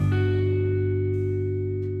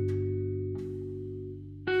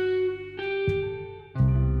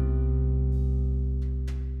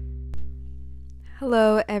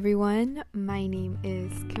Hello everyone, my name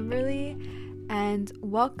is Kimberly and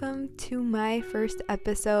welcome to my first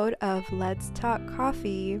episode of Let's Talk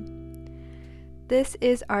Coffee. This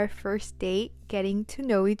is our first date getting to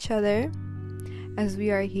know each other as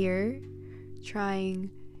we are here trying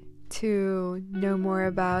to know more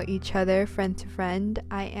about each other friend to friend.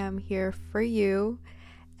 I am here for you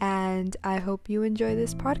and I hope you enjoy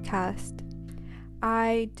this podcast.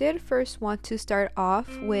 I did first want to start off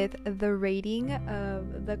with the rating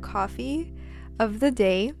of the coffee of the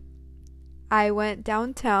day. I went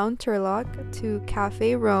downtown Turlock to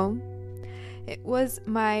Cafe Rome. It was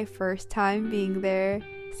my first time being there,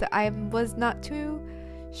 so I was not too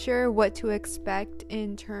sure what to expect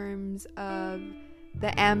in terms of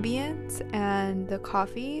the ambience and the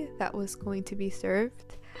coffee that was going to be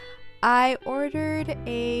served. I ordered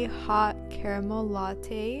a hot caramel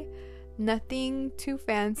latte. Nothing too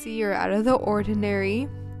fancy or out of the ordinary.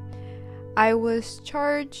 I was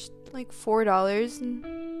charged like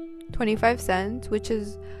 $4.25, which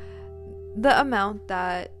is the amount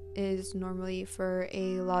that is normally for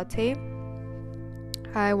a latte.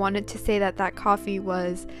 I wanted to say that coffee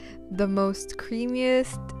was the most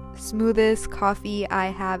creamiest, smoothest coffee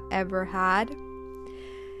I have ever had.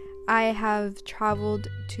 I have traveled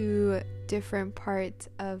to different parts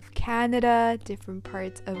of Canada, different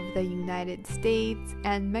parts of the United States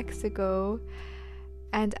and Mexico,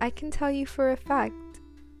 and I can tell you for a fact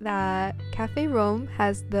that Cafe Rome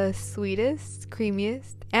has the sweetest,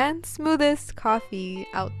 creamiest, and smoothest coffee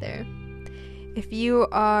out there. If you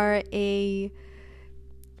are a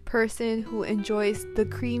person who enjoys the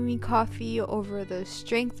creamy coffee over the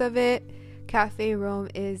strength of it, Cafe Rome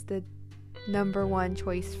is the number one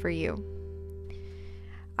choice for you.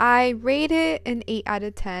 I rate it an 8 out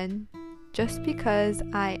of 10 just because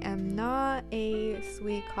I am not a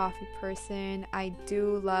sweet coffee person. I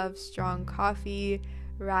do love strong coffee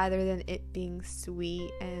rather than it being sweet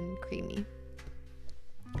and creamy.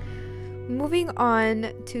 Moving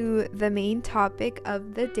on to the main topic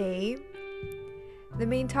of the day. The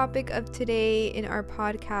main topic of today in our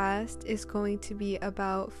podcast is going to be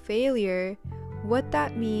about failure, what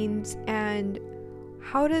that means, and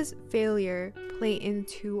how does failure play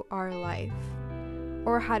into our life?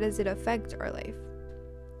 Or how does it affect our life?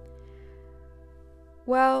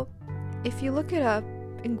 Well, if you look it up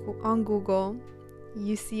on Google,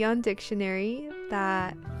 you see on dictionary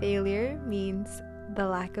that failure means the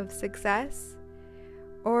lack of success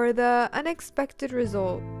or the unexpected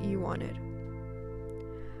result you wanted.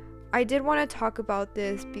 I did want to talk about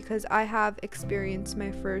this because I have experienced my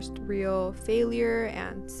first real failure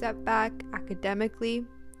and setback academically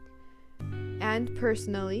and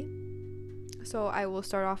personally. So I will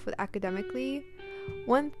start off with academically.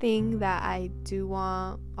 One thing that I do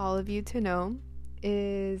want all of you to know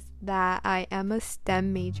is that I am a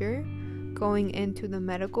STEM major going into the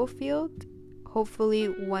medical field, hopefully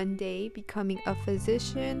one day becoming a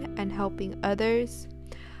physician and helping others.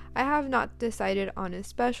 I have not decided on a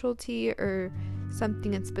specialty or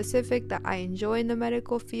something in specific that I enjoy in the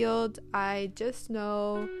medical field. I just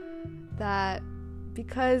know that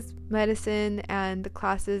because medicine and the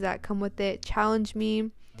classes that come with it challenge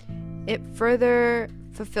me, it further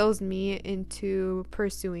fulfills me into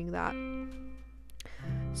pursuing that.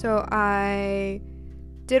 So I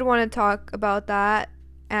did want to talk about that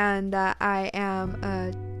and that I am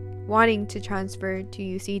wanting to transfer to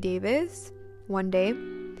UC Davis one day.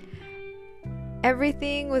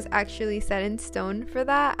 Everything was actually set in stone for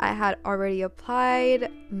that. I had already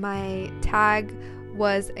applied. My tag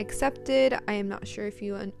was accepted. I am not sure if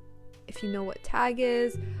you know what tag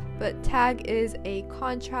is, but tag is a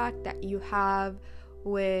contract that you have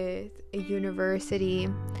with a university,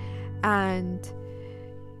 and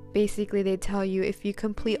basically they tell you if you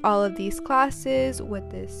complete all of these classes with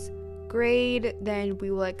this grade, then we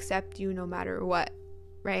will accept you no matter what,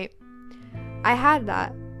 right? I had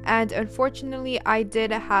that. And unfortunately, I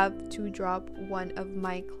did have to drop one of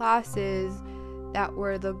my classes that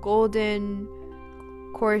were the golden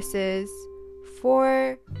courses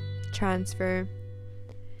for transfer.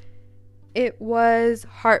 It was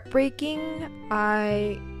heartbreaking.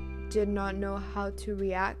 I did not know how to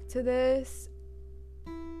react to this.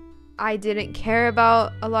 I didn't care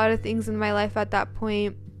about a lot of things in my life at that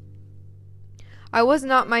point. I was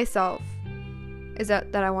not myself. Is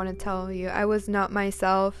that I want to tell you. I was not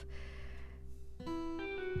myself.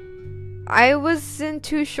 I wasn't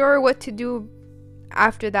too sure what to do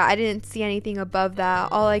after that. I didn't see anything above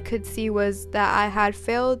that. All I could see was that I had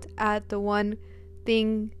failed at the one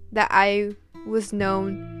thing that I was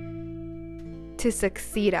known to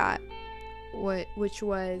succeed at, which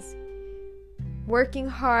was working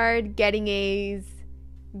hard, getting A's,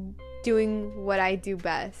 doing what I do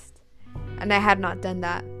best. And I had not done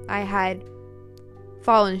that. I had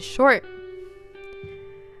fallen short.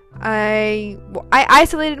 I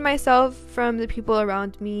isolated myself from the people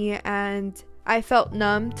around me, and I felt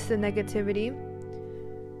numb to the negativity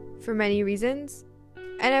for many reasons.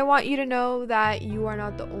 And I want you to know that you are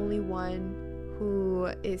not the only one who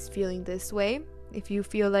is feeling this way. If you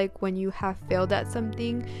feel like when you have failed at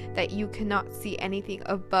something that you cannot see anything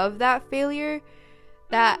above that failure,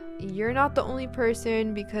 that you're not the only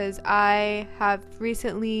person, because I have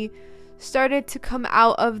recently started to come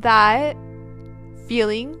out of that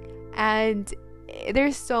feeling, and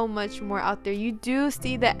there's so much more out there. You do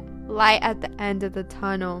see the light at the end of the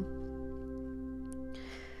tunnel.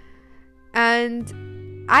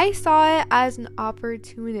 And I saw it as an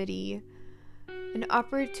opportunity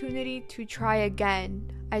to try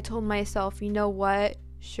again. I told myself, you know what?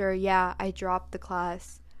 Sure, yeah, I dropped the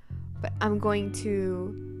class, but I'm going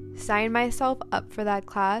to sign myself up for that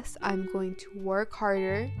class. I'm going to work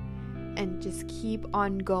harder and just keep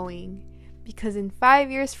on going, because in 5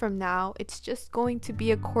 years from now, it's just going to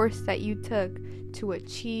be a course that you took to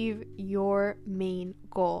achieve your main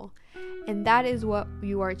goal. And that is what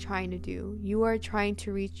you are trying to do. You are trying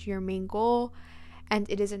to reach your main goal, and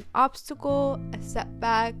it is an obstacle, a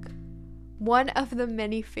setback, one of the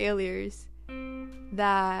many failures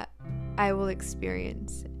that I will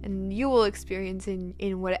experience, and you will experience in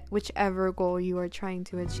whichever goal you are trying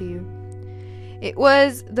to achieve. It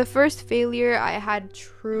was the first failure I had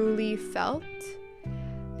truly felt,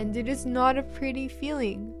 and it is not a pretty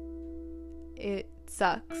feeling. It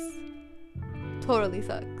sucks. Totally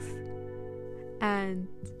sucks. And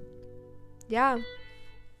yeah,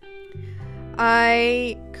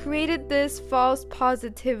 I created this false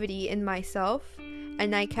positivity in myself,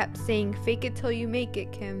 and I kept saying, fake it till you make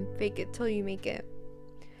it, Kim. Fake it till you make it.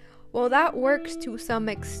 Well, that works to some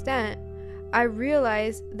extent. I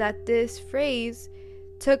realized that this phrase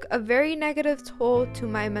took a very negative toll to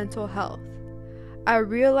my mental health. I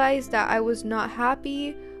realized that I was not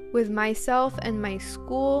happy with myself and my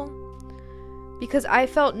school, because I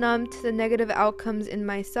felt numb to the negative outcomes in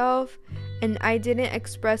myself, and I didn't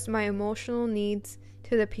express my emotional needs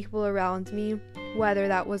to the people around me, whether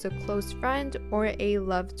that was a close friend or a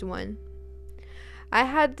loved one. I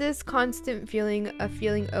had this constant feeling of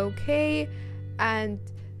feeling okay, and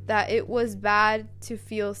that it was bad to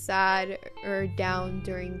feel sad or down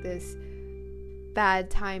during this bad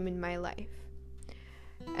time in my life.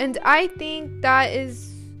 And I think that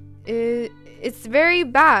it's very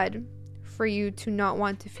bad for you to not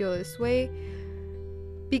want to feel this way,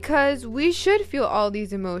 because we should feel all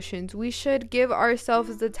these emotions. We should give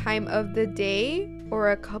ourselves the time of the day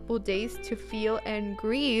or a couple days to feel and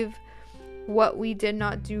grieve what we did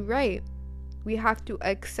not do right. We have to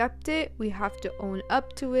accept it. We have to own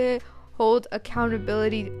up to it, hold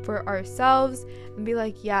accountability for ourselves, and be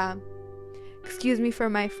like, yeah, excuse me for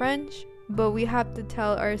my French, but we have to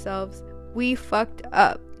tell ourselves we fucked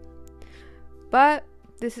up. But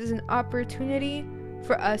this is an opportunity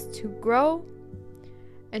for us to grow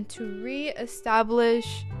and to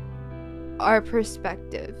re-establish our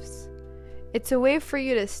perspectives. It's a way for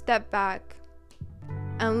you to step back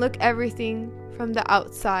and look everything from the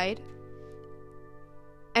outside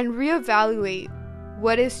and reevaluate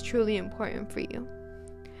what is truly important for you.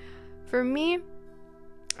 For me,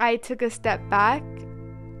 I took a step back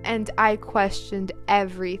and I questioned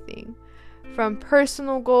everything, from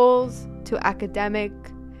personal goals to academic.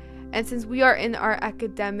 And since we are in our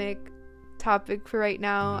academic topic for right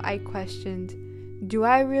now, I questioned, do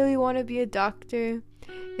I really want to be a doctor?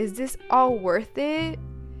 Is this all worth it?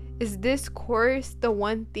 Is this course the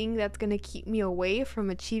one thing that's going to keep me away from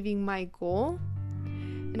achieving my goal?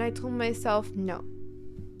 And I told myself, no.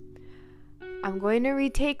 I'm going to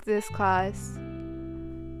retake this class.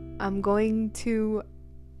 I'm going to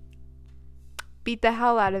beat the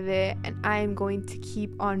hell out of it, and I am going to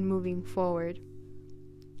keep on moving forward.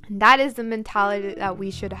 And that is the mentality that we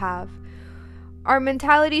should have. Our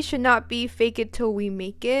mentality should not be fake it till we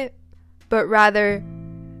make it, but rather,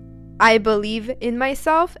 I believe in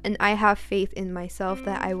myself and I have faith in myself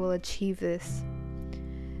that I will achieve this.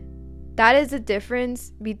 That is the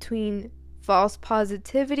difference between false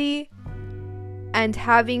positivity and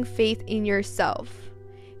having faith in yourself.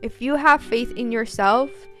 If you have faith in yourself,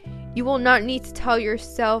 you will not need to tell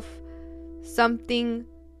yourself something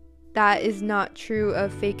that is not true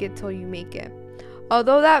of fake it till you make it.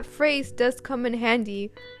 Although that phrase does come in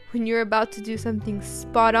handy when you're about to do something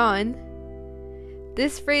spot on,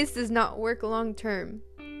 this phrase does not work long term.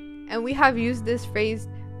 And we have used this phrase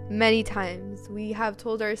many times. We have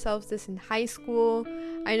told ourselves this in high school.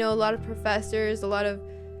 I know a lot of professors, a lot of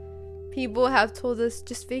people have told us,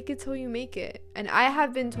 just fake it till you make it. And I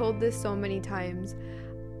have been told this so many times,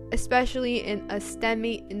 especially in the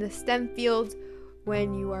STEM fields,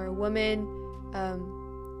 when you are a woman,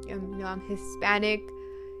 I'm Hispanic.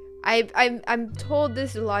 I'm told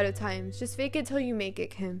this a lot of times. Just fake it till you make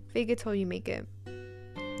it, Kim. Fake it till you make it.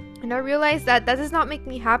 And I realized that does not make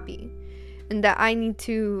me happy, and that I need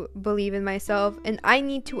to believe in myself, and I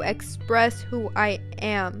need to express who I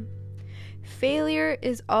am. Failure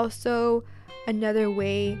is also another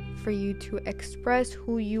way for you to express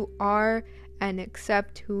who you are and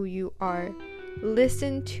accept who you are.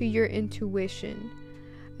 Listen to your intuition.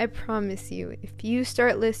 I promise you, if you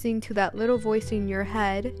start listening to that little voice in your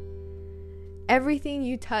head, everything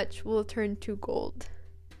you touch will turn to gold.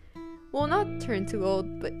 Will not turn to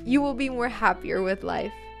gold, but you will be more happier with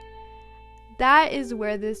life. That is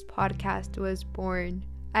where this podcast was born.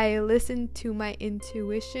 I listened to my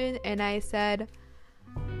intuition and I said,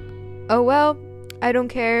 oh well, I don't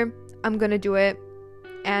care. I'm gonna do it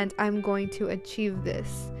and I'm going to achieve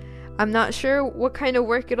this. I'm not sure what kind of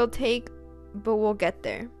work it'll take, but we'll get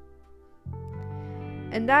there.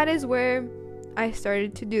 And that is where I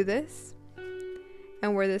started to do this,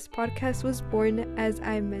 and where this podcast was born, as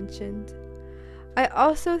I mentioned. I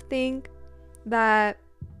also think that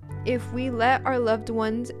if we let our loved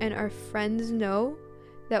ones and our friends know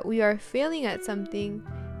that we are failing at something,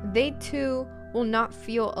 they too will not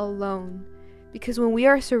feel alone. Because when we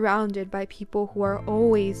are surrounded by people who are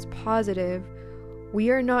always positive, we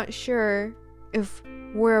are not sure if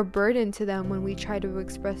we're a burden to them when we try to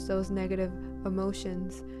express those negative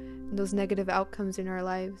emotions and those negative outcomes in our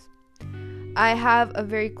lives. I have a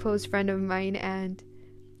very close friend of mine, and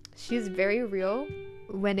she's very real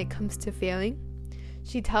when it comes to failing.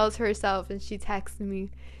 She tells herself, and she texts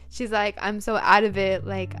me, she's like, I'm so out of it,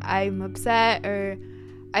 like I'm upset or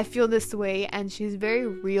I feel this way, and she's very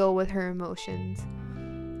real with her emotions.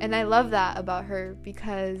 And I love that about her,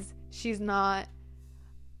 because she's not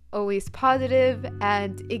always positive,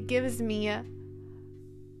 and it gives me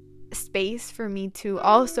space for me to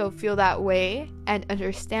also feel that way and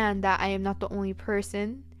understand that I am not the only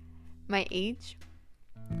person my age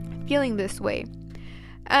feeling this way.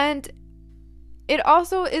 And it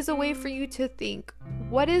also is a way for you to think,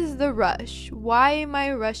 what is the rush? Why am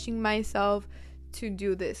I rushing myself to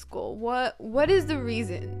do this goal? What is the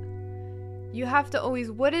reason? You have to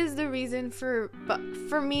always, what is the reason for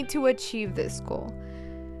me to achieve this goal?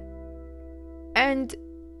 And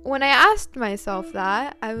when I asked myself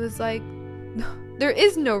that, I was like, no, there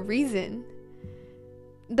is no reason.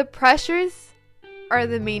 The pressures are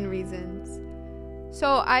the main reasons.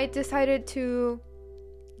 So I decided to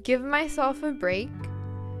give myself a break.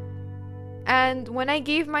 And when I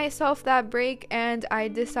gave myself that break and I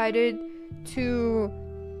decided to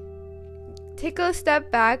take a step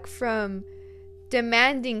back from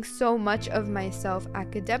demanding so much of myself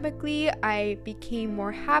academically, I became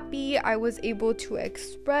more happy. I was able to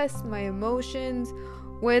express my emotions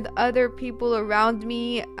with other people around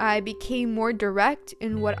me. I became more direct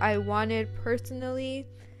in what I wanted personally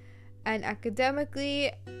and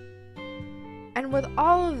academically. And with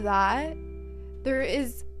all of that, there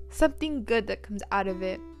is something good that comes out of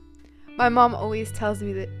it. My mom always tells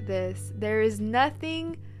me this. There is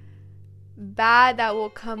nothing bad that will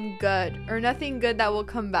come good, or nothing good that will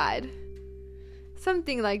come bad.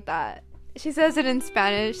 Something like that. She says it in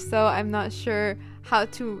Spanish, so I'm not sure how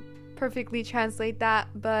to perfectly translate that,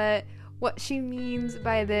 but what she means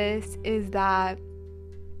by this is that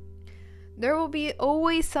there will be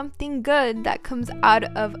always something good that comes out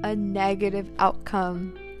of a negative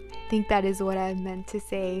outcome. I think that is what I meant to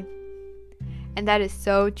say. And that is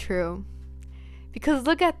so true. Because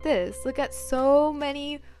look at this. Look at so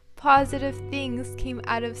many positive things came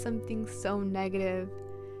out of something so negative.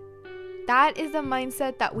 That is the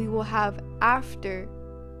mindset that we will have after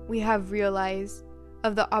we have realized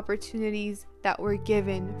of the opportunities that were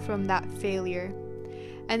given from that failure.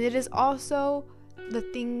 And it is also the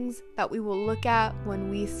things that we will look at when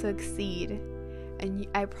we succeed. And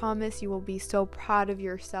I promise you will be so proud of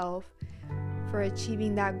yourself for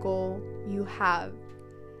achieving that goal you have.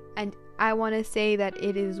 And I want to say that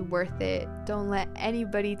it is worth it. Don't let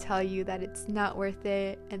anybody tell you that it's not worth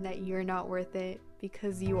it and that you're not worth it,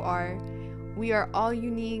 because you are. We are all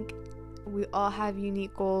unique. We all have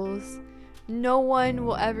unique goals. No one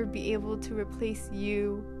will ever be able to replace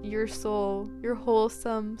you, your soul, your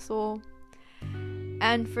wholesome soul.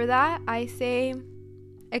 And for that, I say,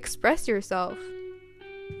 express yourself.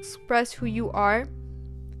 Express who you are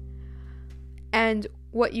and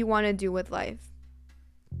what you want to do with life.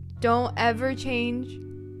 Don't ever change.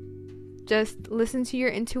 Just listen to your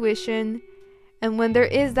intuition And when there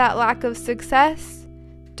is that lack of success,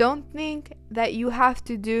 don't think that you have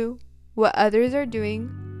to do what others are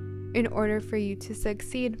doing in order for you to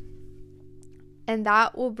succeed. And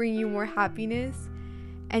that will bring you more happiness,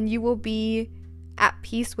 and you will be at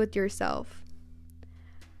peace with yourself.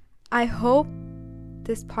 I hope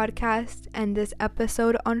this podcast and this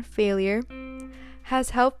episode on failure has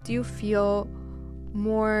helped you feel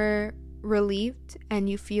more relieved, and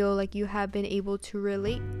you feel like you have been able to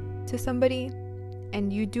relate to somebody,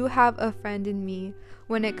 and you do have a friend in me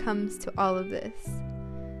when it comes to all of this.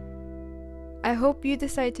 I hope you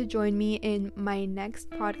decide to join me in my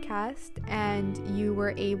next podcast and you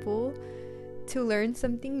were able to learn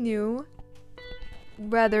something new,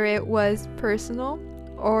 whether it was personal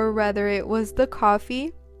or whether it was the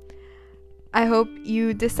coffee. I hope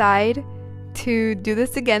you decide to do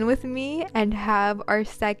this again with me and have our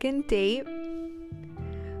second date.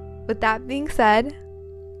 With that being said,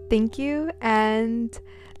 thank you, and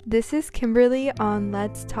this is Kimberly on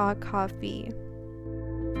Let's Talk Coffee.